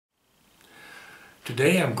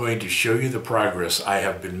Today I'm going to show you the progress I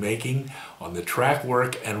have been making on the track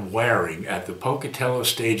work and wiring at the Pocatello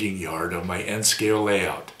staging yard of my N-scale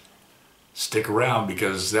layout. Stick around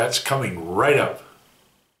because that's coming right up.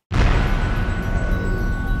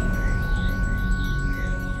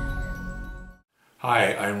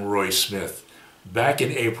 Hi, I'm Roy Smith. Back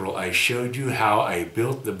in April I showed you how I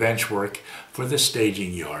built the benchwork for the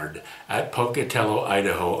staging yard at Pocatello,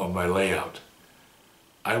 Idaho on my layout.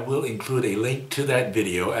 I will include a link to that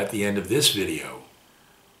video at the end of this video.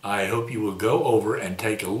 I hope you will go over and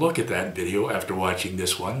take a look at that video after watching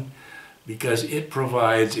this one, because it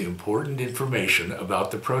provides important information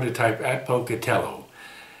about the prototype at Pocatello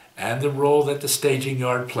and the role that the staging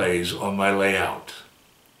yard plays on my layout.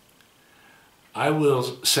 I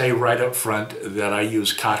will say right up front that I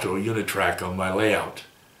use Kato Unitrack on my layout,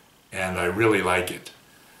 and I really like it.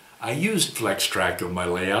 I used FlexTrack on my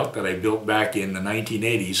layout that I built back in the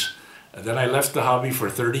 1980s. Then I left the hobby for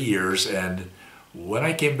 30 years, and when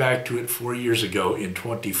I came back to it 4 years ago in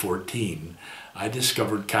 2014, I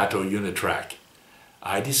discovered Kato Unitrack.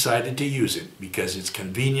 I decided to use it because it's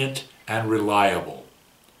convenient and reliable.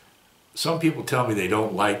 Some people tell me they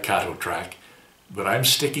don't like Kato Track, but I'm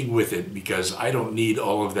sticking with it because I don't need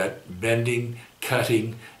all of that bending,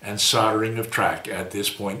 cutting, and soldering of track at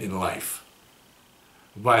this point in life.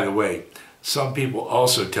 By the way, some people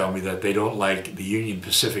also tell me that they don't like the Union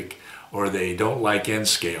Pacific or they don't like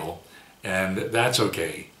N-scale, and that's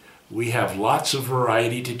okay. We have lots of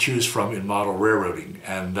variety to choose from in model railroading,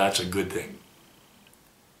 and that's a good thing.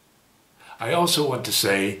 I also want to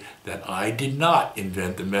say that I did not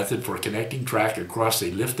invent the method for connecting track across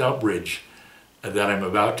a lift-out bridge that I'm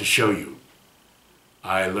about to show you.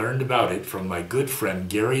 I learned about it from my good friend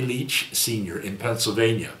Gary Leach Sr. in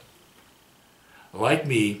Pennsylvania. Like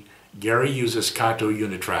me, Gary uses Kato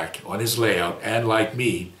Unitrack on his layout, and like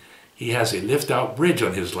me, he has a lift-out bridge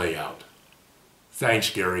on his layout. Thanks,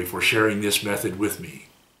 Gary, for sharing this method with me.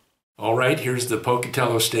 All right, here's the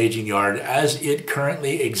Pocatello staging yard as it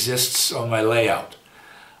currently exists on my layout.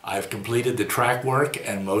 I've completed the track work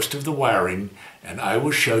and most of the wiring, and I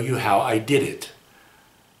will show you how I did it.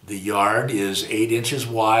 The yard is 8 inches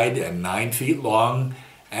wide and 9 feet long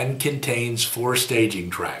and contains 4 staging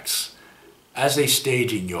tracks. As a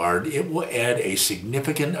staging yard, it will add a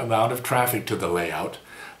significant amount of traffic to the layout,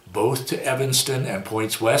 both to Evanston and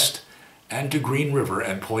points west, and to Green River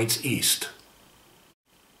and points east.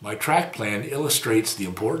 My track plan illustrates the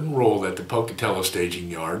important role that the Pocatello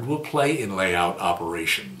staging yard will play in layout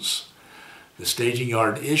operations. The staging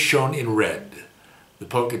yard is shown in red. The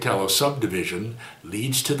Pocatello subdivision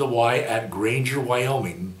leads to the Y at Granger,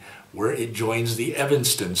 Wyoming, where it joins the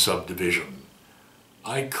Evanston subdivision.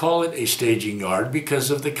 I call it a staging yard because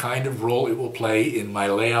of the kind of role it will play in my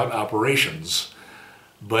layout operations.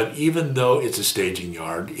 But even though it's a staging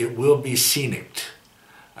yard, it will be scenic.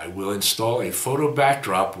 I will install a photo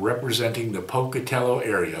backdrop representing the Pocatello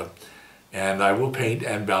area, and I will paint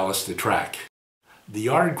and ballast the track. The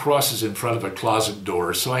yard crosses in front of a closet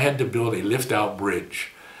door, so I had to build a lift-out bridge.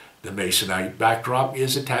 The masonite backdrop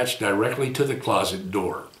is attached directly to the closet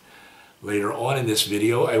door. Later on in this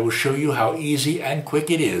video, I will show you how easy and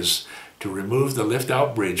quick it is to remove the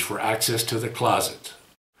lift-out bridge for access to the closet.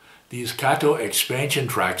 These Kato expansion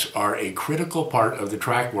tracks are a critical part of the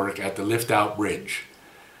track work at the lift-out bridge.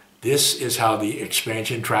 This is how the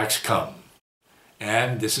expansion tracks come,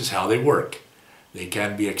 and this is how they work. They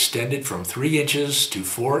can be extended from 3 inches to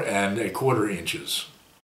 4 1/4 inches.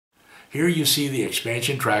 Here you see the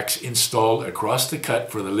expansion tracks installed across the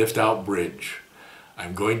cut for the lift-out bridge.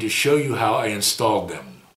 I'm going to show you how I installed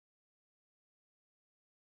them.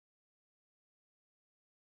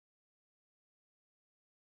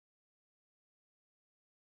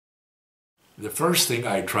 The first thing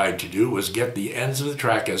I tried to do was get the ends of the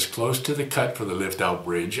track as close to the cut for the lift-out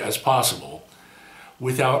bridge as possible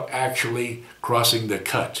without actually crossing the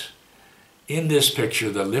cut. In this picture,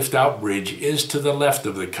 the lift-out bridge is to the left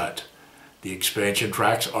of the cut. The expansion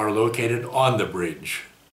tracks are located on the bridge.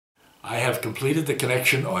 I have completed the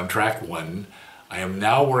connection on track 1. I am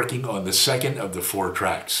now working on the second of the 4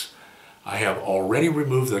 tracks. I have already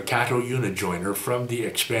removed the Kato unijoiner from the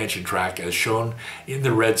expansion track as shown in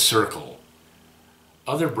the red circle.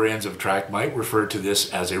 Other brands of track might refer to this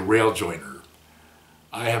as a rail joiner.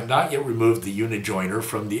 I have not yet removed the unijoiner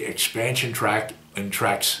from the expansion track in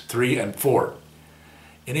tracks 3 and 4.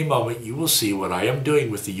 In a moment you will see what I am doing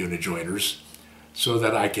with the unijoiners, so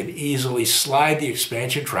that I can easily slide the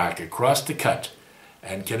expansion track across the cut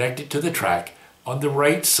and connect it to the track on the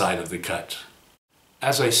right side of the cut.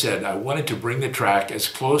 As I said, I wanted to bring the track as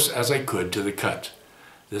close as I could to the cut.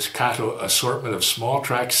 this Kato assortment of small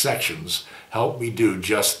track sections helped me do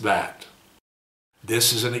just that.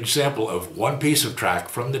 This is an example of one piece of track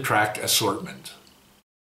from the track assortment.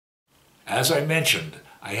 As I mentioned,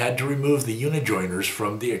 I had to remove the unijoiners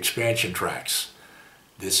from the expansion tracks.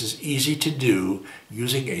 This is easy to do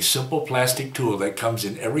using a simple plastic tool that comes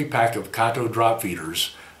in every pack of Kato drop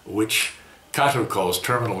feeders, which Kato calls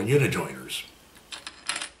terminal unijoiners.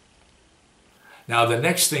 Now the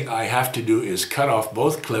next thing I have to do is cut off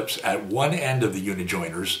both clips at one end of the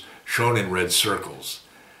unijoiners, shown in red circles.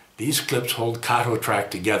 These clips hold Kato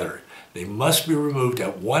track together. They must be removed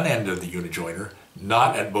at one end of the unijoiner,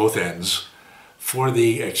 not at both ends, for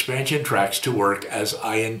the expansion tracks to work as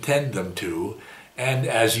I intend them to, and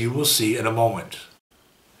as you will see in a moment.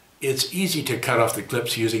 It's easy to cut off the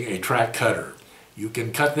clips using a track cutter. You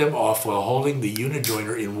can cut them off while holding the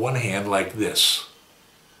unijoiner in one hand like this.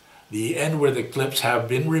 The end where the clips have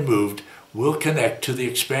been removed will connect to the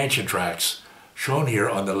expansion tracks, shown here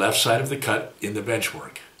on the left side of the cut in the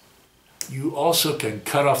benchwork. You also can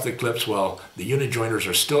cut off the clips while the unijoiners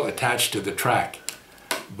are still attached to the track,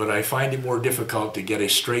 but I find it more difficult to get a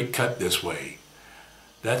straight cut this way.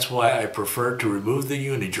 That's why I prefer to remove the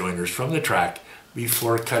unijoiners from the track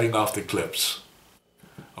before cutting off the clips.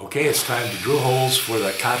 Okay, it's time to drill holes for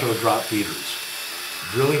the Kato drop feeders.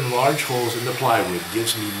 Drilling large holes in the plywood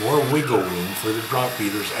gives me more wiggle room for the drop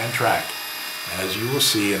feeders and track, as you will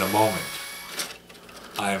see in a moment.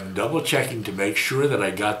 I am double checking to make sure that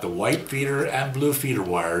I got the white feeder and blue feeder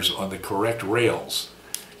wires on the correct rails.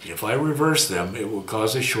 If I reverse them, it will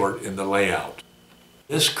cause a short in the layout.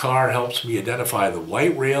 This car helps me identify the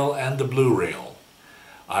white rail and the blue rail.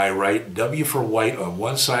 I write W for white on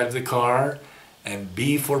one side of the car and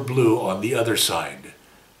B for blue on the other side.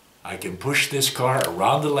 I can push this car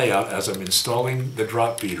around the layout as I'm installing the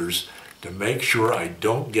drop feeders to make sure I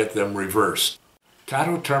don't get them reversed.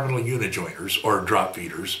 Kato terminal unijoiners, or drop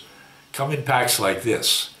feeders, come in packs like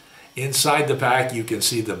this. Inside the pack you can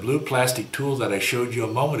see the blue plastic tool that I showed you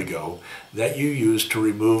a moment ago that you use to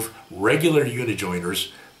remove regular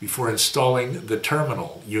unijoiners before installing the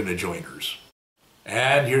terminal unijoiners.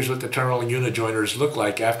 And here's what the terminal unijoiners look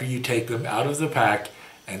like after you take them out of the pack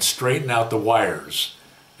and straighten out the wires.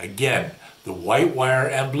 Again, the white wire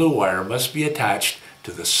and blue wire must be attached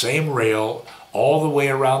to the same rail all the way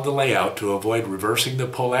around the layout to avoid reversing the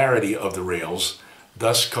polarity of the rails,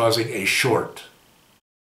 thus causing a short.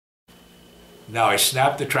 Now I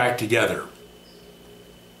snap the track together.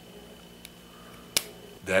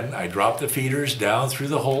 Then I drop the feeders down through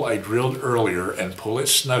the hole I drilled earlier and pull it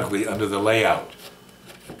snugly under the layout.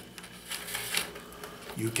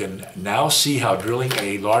 You can now see how drilling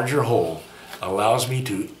a larger hole allows me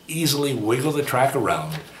to easily wiggle the track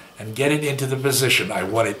around and get it into the position I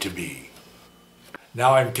want it to be.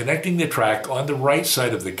 Now I'm connecting the track on the right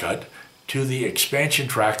side of the cut to the expansion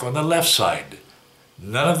track on the left side.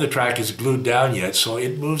 None of the track is glued down yet, so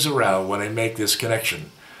it moves around when I make this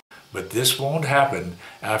connection. But this won't happen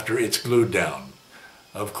after it's glued down.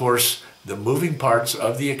 Of course, the moving parts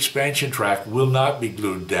of the expansion track will not be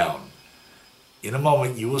glued down. In a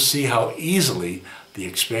moment you will see how easily the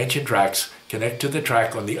expansion tracks connect to the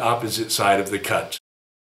track on the opposite side of the cut.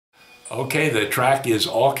 Okay, the track is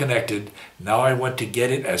all connected. Now I want to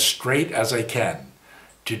get it as straight as I can.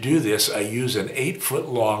 To do this, I use an 8-foot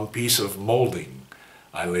long piece of molding.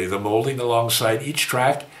 I lay the molding alongside each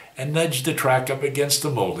track and nudge the track up against the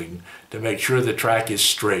molding to make sure the track is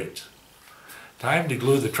straight. Time to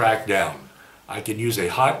glue the track down. I can use a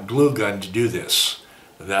hot glue gun to do this.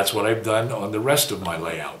 That's what I've done on the rest of my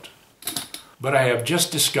layout. But I have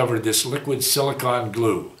just discovered this liquid silicone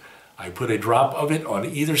glue. I put a drop of it on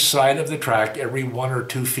either side of the track every 1 or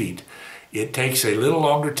 2 feet. It takes a little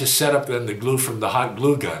longer to set up than the glue from the hot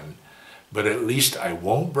glue gun, but at least I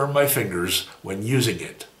won't burn my fingers when using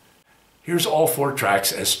it. Here's all 4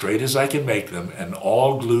 tracks as straight as I can make them and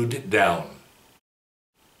all glued down.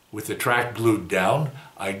 With the track glued down,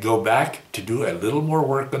 I go back to do a little more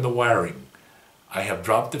work on the wiring. I have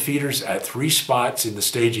dropped the feeders at 3 spots in the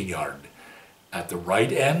staging yard. At the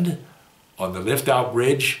right end, on the lift-out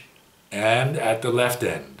bridge, and at the left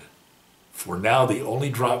end. For now, the only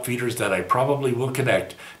drop feeders that I probably will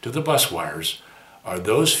connect to the bus wires are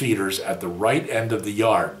those feeders at the right end of the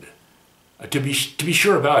yard. To be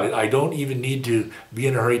sure about it, I don't even need to be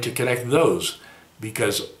in a hurry to connect those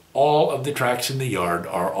because all of the tracks in the yard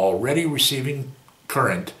are already receiving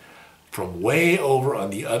current from way over on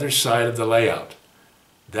the other side of the layout.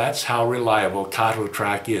 That's how reliable Kato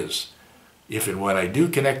track is. If and when I do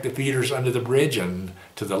connect the feeders under the bridge and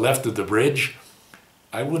to the left of the bridge,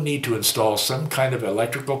 I will need to install some kind of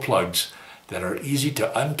electrical plugs that are easy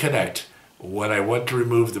to unconnect when I want to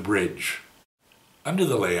remove the bridge. Under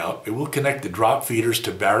the layout, I will connect the drop feeders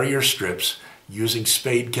to barrier strips using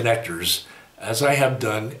spade connectors, as I have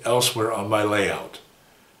done elsewhere on my layout.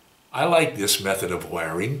 I like this method of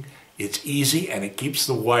wiring. It's easy and it keeps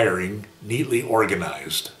the wiring neatly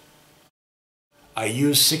organized. I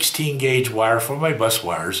use 16 gauge wire for my bus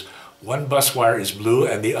wires. One bus wire is blue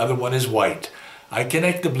and the other one is white. I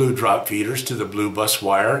connect the blue drop feeders to the blue bus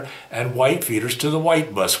wire and white feeders to the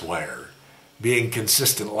white bus wire. Being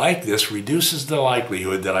consistent like this reduces the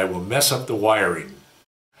likelihood that I will mess up the wiring.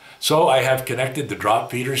 So I have connected the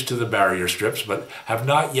drop feeders to the barrier strips, but have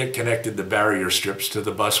not yet connected the barrier strips to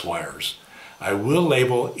the bus wires. I will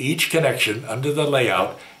label each connection under the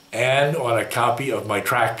layout and on a copy of my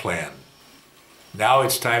track plan. Now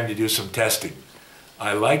it's time to do some testing.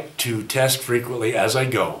 I like to test frequently as I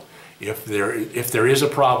go. If there is a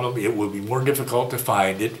problem, it will be more difficult to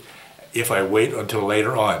find it if I wait until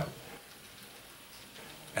later on.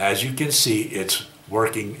 As you can see, it's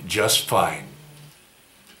working just fine.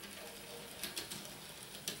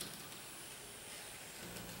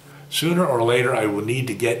 Sooner or later, I will need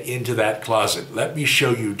to get into that closet. Let me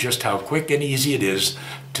show you just how quick and easy it is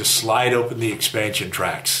to slide open the expansion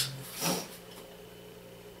tracks.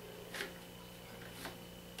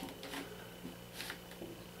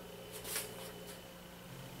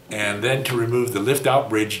 And then to remove the lift-out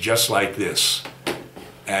bridge just like this.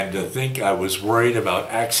 And to think I was worried about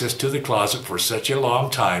access to the closet for such a long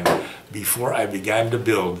time before I began to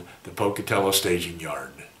build the Pocatello staging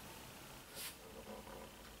yard.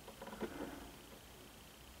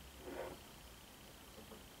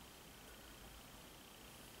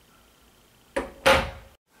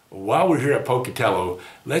 While we're here at Pocatello,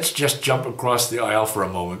 let's just jump across the aisle for a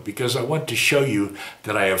moment because I want to show you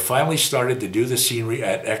that I have finally started to do the scenery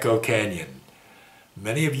at Echo Canyon.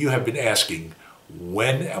 Many of you have been asking,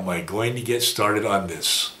 when am I going to get started on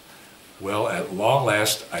this? Well, at long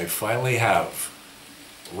last, I finally have.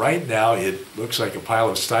 Right now, it looks like a pile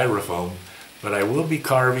of styrofoam, but I will be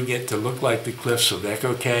carving it to look like the cliffs of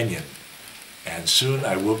Echo Canyon. And soon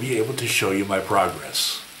I will be able to show you my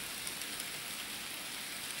progress.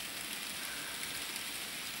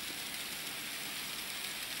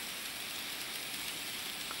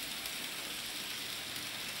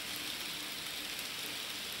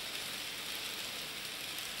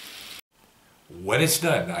 When it's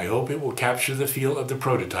done, I hope it will capture the feel of the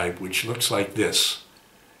prototype, which looks like this.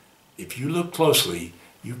 If you look closely,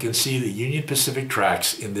 you can see the Union Pacific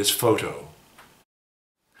tracks in this photo.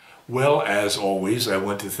 Well, as always, I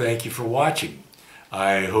want to thank you for watching.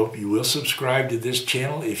 I hope you will subscribe to this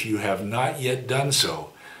channel if you have not yet done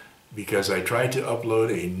so, because I try to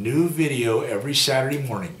upload a new video every Saturday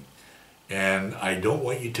morning, and I don't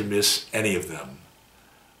want you to miss any of them.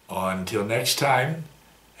 Until next time,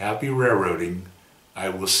 happy railroading. I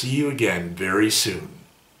will see you again very soon.